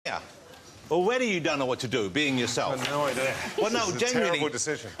Already you don't know what to do, being yourself. I've no idea. Well, no, it's a genuinely. terrible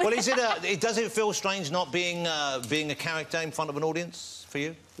decision. Well, does it feel strange not being a character in front of an audience for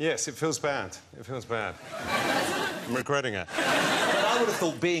you? Yes, it feels bad. It feels bad. I'm regretting it. But I would have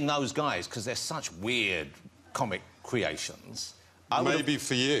thought being those guys, because they're such weird comic creations... Maybe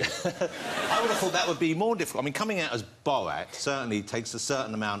for you. I would have thought that would be more difficult. I mean, coming out as Borat certainly takes a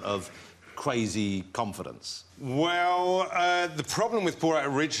certain amount of crazy confidence. Well, the problem with Borat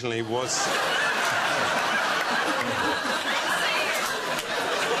originally was... Am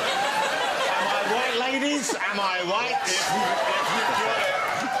I right, ladies? Am I right?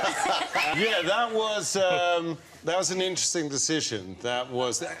 Yeah, that was an interesting decision. That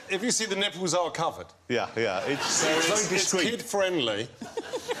was... If you see, the nipples are covered. Yeah. It's very discreet. It's kid-friendly.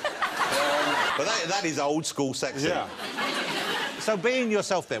 But that is old-school sexy. Yeah. So being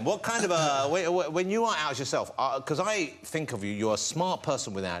yourself, then, what kind of when you are out as yourself, because I think of you, you're a smart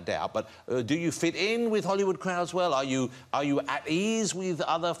person without doubt, but do you fit in with Hollywood crowds well? Are you at ease with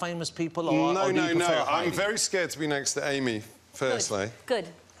other famous people? Or, No. Heidi? I'm very scared to be next to Amy, firstly. Good.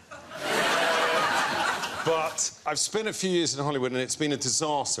 But I've spent a few years in Hollywood and it's been a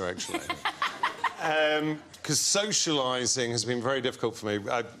disaster, actually. Because socialising has been very difficult for me.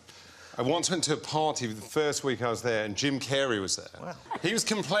 I once went to a party the first week I was there and Jim Carrey was there. Wow. He was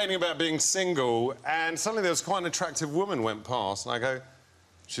complaining about being single and suddenly there was quite an attractive woman went past and I go...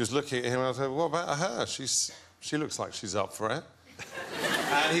 She was looking at him and I said, what about her? She looks like she's up for it.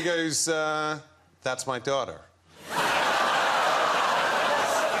 And he goes, that's my daughter.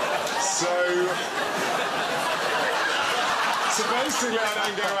 So basically, I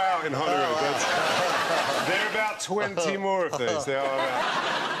don't go out in Hollywood. Oh, wow. There are about 20 more of these. There are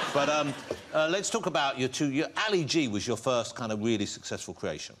about... But let's talk about your Ali G was your first kind of really successful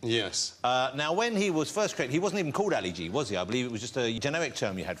creation. Yes. Now, when he was first created, he wasn't even called Ali G, was he? I believe it was just a generic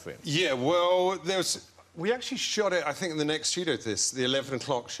term you had for him. Yeah, well, we actually shot it, I think, in the next studio to this, the 11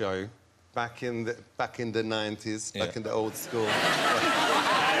 o'clock show, back in the 90s, back in the old school.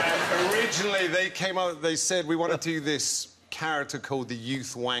 And originally, they came out, they said, we want to do this character called the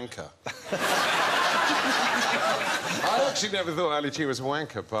Youth Wanker. I actually never thought Ali G was a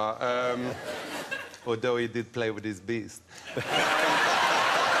wanker, but... although he did play with his beast.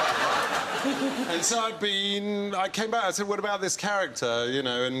 And so I came back, I said, what about this character, you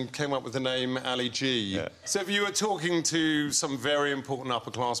know, and came up with the name Ali G. Yeah. So if you were talking to some very important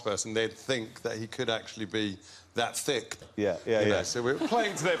upper-class person, they'd think that he could actually be that thick. Yeah. So we were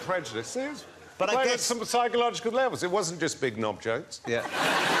playing to their prejudices. But I guess... at some psychological levels. It wasn't just big knob jokes. Yeah. But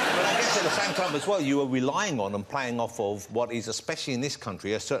I guess at the same time as well, you were relying on and playing off of what is, especially in this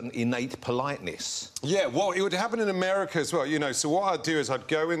country, a certain innate politeness. Yeah, well, it would happen in America as well, you know. So what I'd do is I'd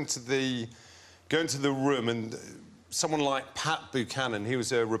go into the room and someone like Pat Buchanan, he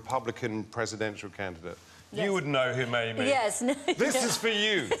was a Republican presidential candidate. Yes. You would know him, Amy. Yes. This is for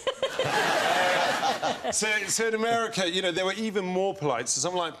you. So in America, you know, they were even more polite. So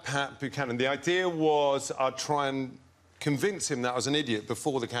someone like Pat Buchanan, the idea was I'd try and convince him that I was an idiot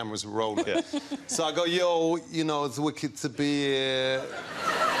before the cameras were rolling. Yeah. So I go, yo, you know, it's wicked to be here.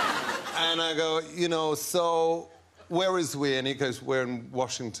 And I go, you know, so where is we? And he goes, we're in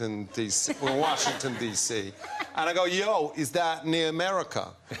Washington, D.C. We're in Washington, D.C. And I go, yo, is that near America?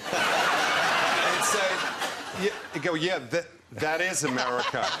 And so... he go, yeah, that is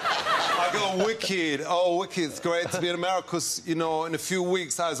America. I go, wicked. Oh, wicked. It's great to be in America because, you know, in a few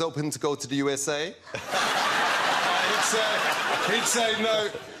weeks I was hoping to go to the USA. He'd say, no,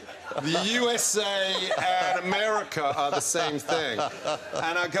 the USA and America are the same thing.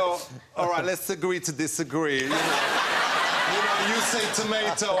 And I go, all right, let's agree to disagree. You know, you say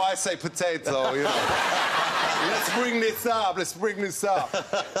tomato, I say potato, you know. Let's bring this up.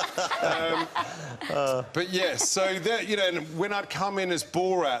 But yes, so that, you know, when I'd come in as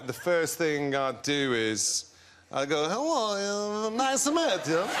Borat, the first thing I'd do is I go, hello, nice to meet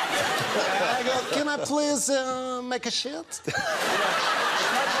you. And I go, can I please make a shit?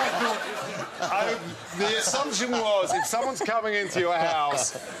 The assumption was if someone's coming into your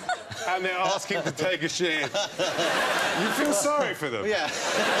house and they're asking to take a shit, you feel sorry for them. Yeah.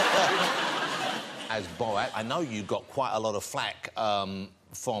 As Borat, I know you got quite a lot of flack from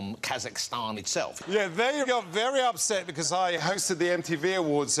Kazakhstan itself. Yeah, they got very upset because I hosted the MTV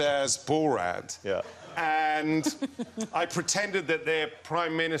Awards as Borat. Yeah. And I pretended that their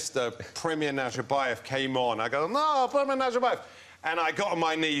Prime Minister, Premier Nazarbayev, came on. I go, no, Premier Nazarbayev. And I got on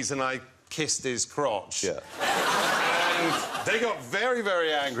my knees and I kissed his crotch. Yeah. And they got very,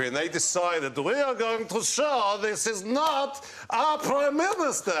 very angry and they decided, we are going to show this is not our Prime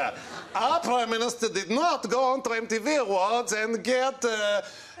Minister. Our Prime Minister did not go on to MTV Awards and get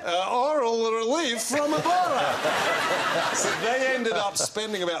oral temporal relief from Ebola. So they ended up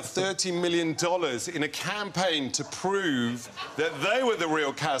spending about $30 million in a campaign to prove that they were the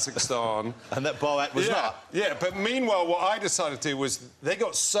real Kazakhstan. And that Borat was not. Yeah, but meanwhile, what I decided to do was they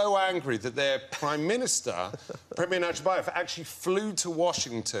got so angry that their Prime Minister, Premier Nazarbayev, actually flew to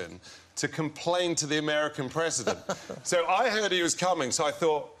Washington to complain to the American president. So I heard he was coming, so I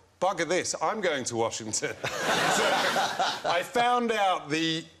thought, bugger this, I'm going to Washington. So I found out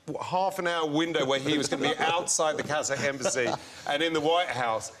the half-an-hour window where he was going to be outside the Kazakh embassy and in the White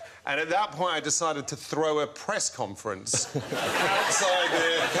House. And at that point, I decided to throw a press conference outside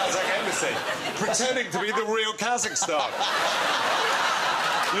the Kazakh embassy, pretending to be the real Kazakhstan.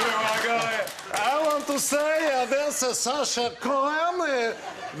 You know, I want to say there's a Sacha Cohen,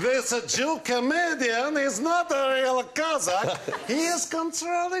 this Jew comedian is not a real Kazakh. He is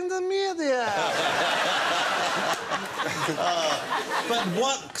controlling the media. But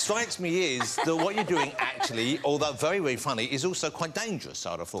what strikes me is that what you're doing actually, although very, very funny, is also quite dangerous,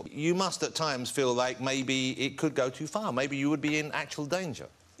 I'd have thought. You must at times feel like maybe it could go too far. Maybe you would be in actual danger.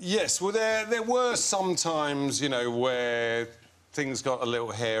 Yes, well, there were some times, you know, where things got a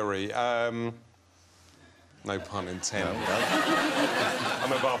little hairy. No pun intended. No.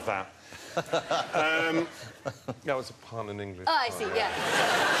 I'm above that. That was a pun in English. Oh, I see, yeah.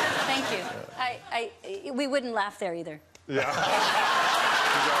 Thank you. We wouldn't laugh there either. Yeah.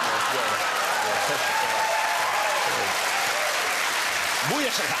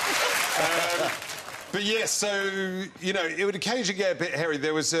 But yes, so, you know, it would occasionally get a bit hairy.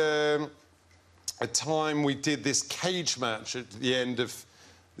 There was a time we did this cage match at the end of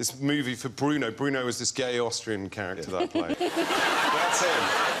this movie for Bruno. Bruno was this gay Austrian character that I played. That's him.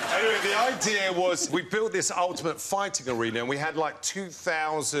 Anyway, the idea was we built this ultimate fighting arena and we had like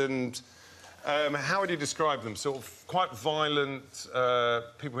 2,000... how would you describe them? Sort of quite violent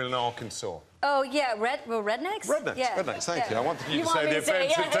people in Arkansas. Oh, yeah, rednecks? Rednecks, yeah. Rednecks, thank you. I wanted you to want say me the to say,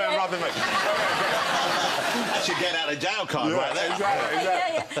 offensive term rather than me. That should get out of jail card right there.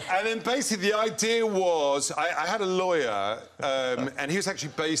 Exactly. And then basically the idea was, I had a lawyer, and he was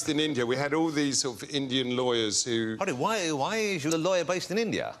actually based in India. We had all these sort of Indian lawyers who... Why is the lawyer based in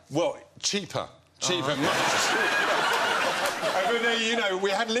India? Well, cheaper. Cheaper, much cheaper. You know,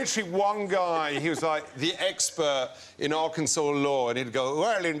 we had literally one guy, he was like the expert in Arkansas law, and he'd go,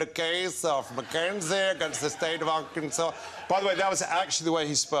 well, in the case of Mackenzie against the state of Arkansas... By the way, that was actually the way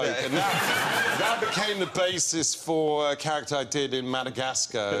he spoke, yeah. And that became the basis for a character I did in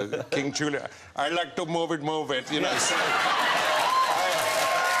Madagascar, King Julia. I like to move it, you know, so...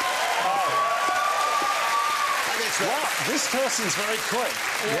 Wow, this person's very quick.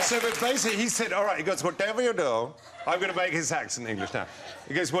 Yeah. So, but basically, he said, all right, he goes, whatever you do... I'm going to make his accent English now.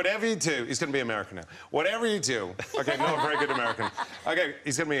 He goes, whatever you do... He's going to be American now. Whatever you do... OK, not a very good American. OK,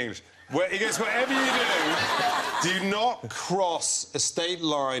 he's going to be English. He goes, whatever you do not cross a state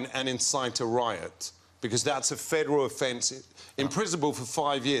line and incite a riot, because that's a federal offence, imprisonable for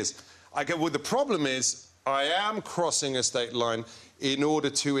 5 years. I go, well, the problem is, I am crossing a state line in order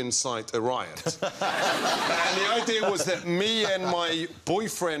to incite a riot. And the idea was that me and my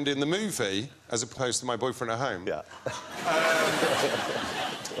boyfriend in the movie, as opposed to my boyfriend at home,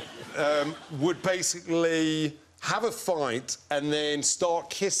 would basically have a fight and then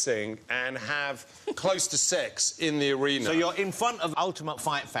start kissing and have close to sex in the arena. So you're in front of Ultimate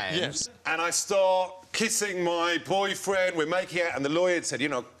Fight fans? Yes. And I start kissing my boyfriend, we're making out, and the lawyer had said, you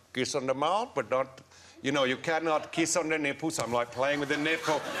know, kiss on the mouth, but not... You know, you cannot kiss on the nipple, so I'm, like, playing with the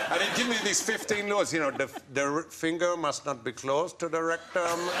nipple. And they give me these 15 laws, you know, the finger must not be close to the rectum.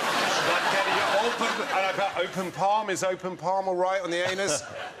 But can you open... And I got open palm. Is open palm all right on the anus?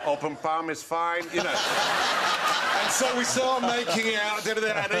 Open palm is fine, you know. And so we start making out,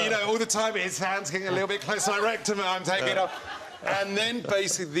 and, you know, all the time his hand's getting a little bit close to my rectum, and I'm taking it off. And then,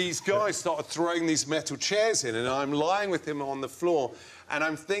 basically, these guys started throwing these metal chairs in, and I'm lying with him on the floor, and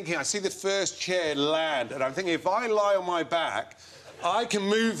I'm thinking, I see the first chair land, and I'm thinking, if I lie on my back, I can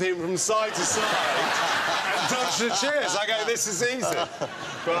move him from side to side and touch the chairs. I go, this is easy.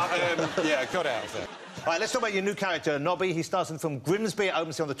 But, yeah, got out of there. All right, let's talk about your new character, Nobby. He stars in from Grimsby. It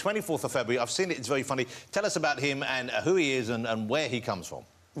opens on the 24th of February. I've seen it. It's very funny. Tell us about him and who he is and where he comes from.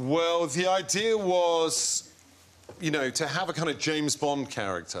 Well, the idea was... you know, to have a kind of James Bond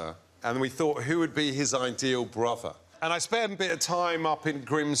character, and we thought, who would be his ideal brother? And I spent a bit of time up in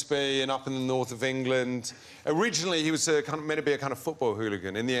Grimsby and up in the north of England. Originally, he was meant to be a kind of football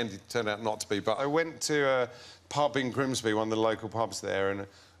hooligan. In the end, he turned out not to be. But I went to a pub in Grimsby, one of the local pubs there, and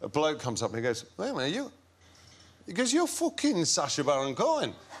a bloke comes up and he goes, wait a minute, He goes, you're fucking Sacha Baron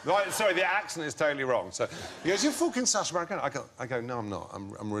Cohen. Right, sorry, the accent is totally wrong. So he goes, you're fucking Sacha Baron Cohen. I go, no, I'm not.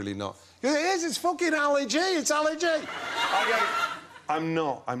 I'm really not. He goes, it is, it's fucking Ali G, it's Ali G. I go, I'm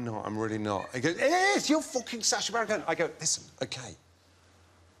not, I'm really not. He goes, it is, you're fucking Sacha Baron Cohen. I go, listen, OK,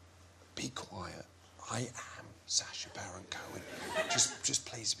 be quiet. I am Sacha Baron Cohen. Just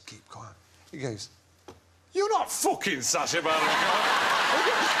please keep quiet. He goes, you're not fucking Sacha Baron Cohen.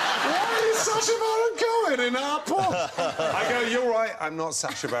 Why is Sacha Baron Cohen in our pod? I go, you're right, I'm not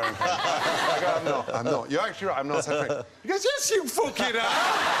Sacha Baron Cohen. I go, I'm not. You're actually right, I'm not Sacha Baron Cohen. He goes, yes, you fucking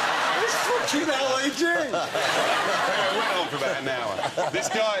are. It's fucking LAG. It went on for about an hour. This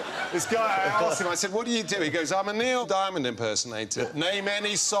guy, I asked him, I said, what do you do? He goes, I'm a Neil Diamond impersonator. Name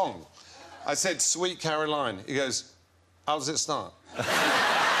any song. I said, Sweet Caroline. He goes, how does it start?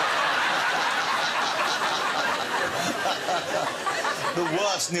 The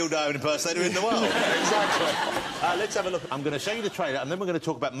worst Neil Diamond impersonator in the world. Exactly. Let's have a look. I'm going to show you the trailer, and then we're going to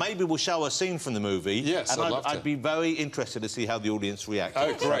talk about... Maybe we'll show a scene from the movie. Yes, and I'd love to. I'd be very interested to see how the audience reacts.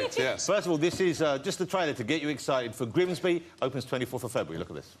 Oh, great, yes. First of all, this is just the trailer to get you excited for Grimsby. Opens 24th of February. Look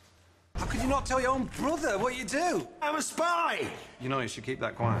at this. How could you not tell your own brother what you do? I'm a spy! You know, you should keep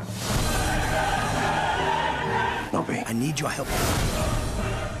that quiet. Nobby, I need your help.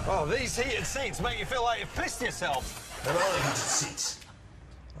 Oh, these heated seats make you feel like you pissed yourself. They're all heated seats.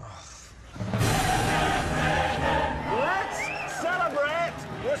 Let's celebrate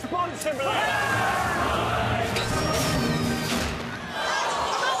responsibly!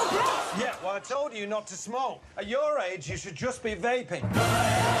 Yeah, well, I told you not to smoke. At your age, you should just be vaping.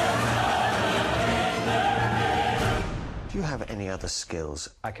 Do you have any other skills?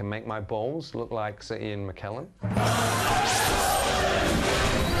 I can make my balls look like Sir Ian McKellen.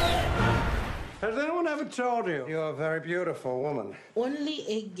 Has anyone ever told you you're a very beautiful woman? Only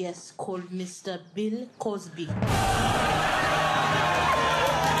a guest called Mr. Bill Cosby.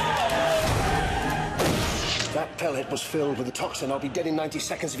 That pellet was filled with a toxin. I'll be dead in 90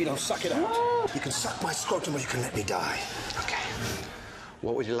 seconds if you don't suck it out. You can suck my scrotum or you can let me die. OK.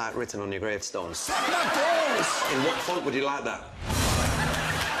 What would you like written on your gravestone? Suck my balls! In what font would you like that?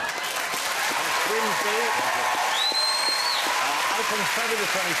 Opens February the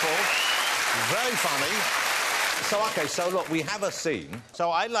 24th. Very funny. So, OK, so, look, we have a scene.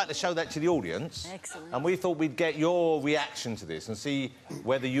 So I'd like to show that to the audience. Excellent. And we thought we'd get your reaction to this and see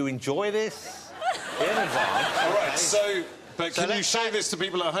whether you enjoy this in advance. All right, so... But So can you let's show this to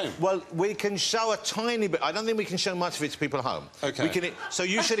people at home? Well, we can show a tiny bit. I don't think we can show much of it to people at home. OK. We can, so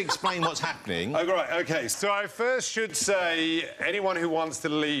you should explain what's happening. Oh, right, OK. So I first should say anyone who wants to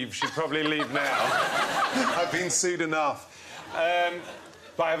leave should probably leave now. I've been sued enough.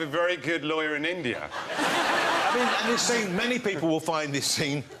 But I have a very good lawyer in India. I mean, and this scene, many people will find this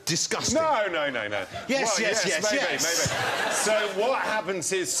scene disgusting. No. Yes, yes. Maybe. So what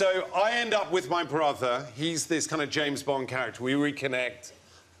happens is, so I end up with my brother. He's this kind of James Bond character. We reconnect.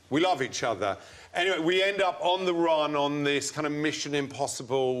 We love each other. Anyway, we end up on the run on this kind of Mission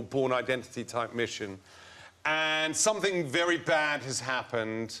Impossible, Bourne Identity type mission. And something very bad has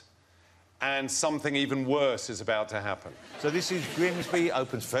happened. And something even worse is about to happen. So this is Grimsby,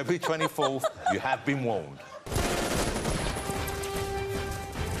 opens February 24th. You have been warned.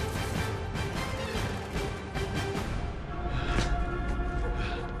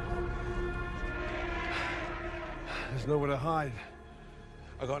 There's nowhere to hide.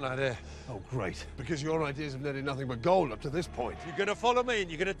 I got an idea. Oh, great. Because your ideas have netted nothing but gold up to this point. You're gonna follow me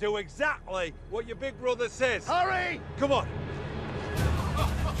and you're gonna do exactly what your big brother says. Hurry! Come on.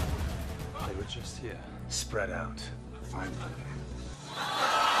 They were just here, spread out. Fine.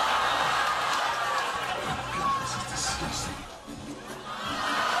 This is disgusting.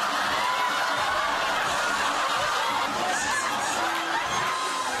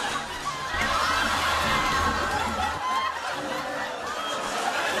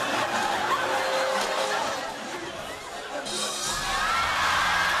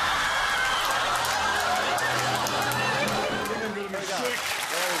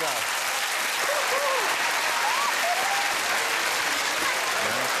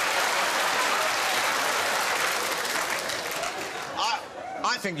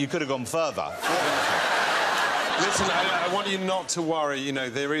 I think you could have gone further. Listen, I want you not to worry. You know,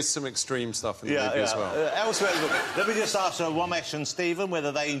 there is some extreme stuff in the movie as well. Elsewhere, look, let me just ask Ramesh and Stephen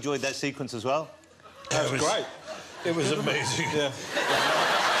whether they enjoyed that sequence as well. That was great. It was amazing. Yeah.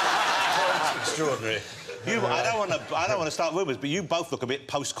 Extraordinary. I don't want to start rumours, but you both look a bit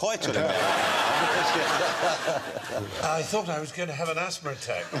post-coital in there. I thought I was going to have an asthma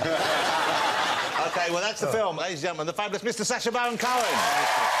attack. OK, well, that's the film, ladies and gentlemen, the fabulous Mr. Sacha Baron Cohen.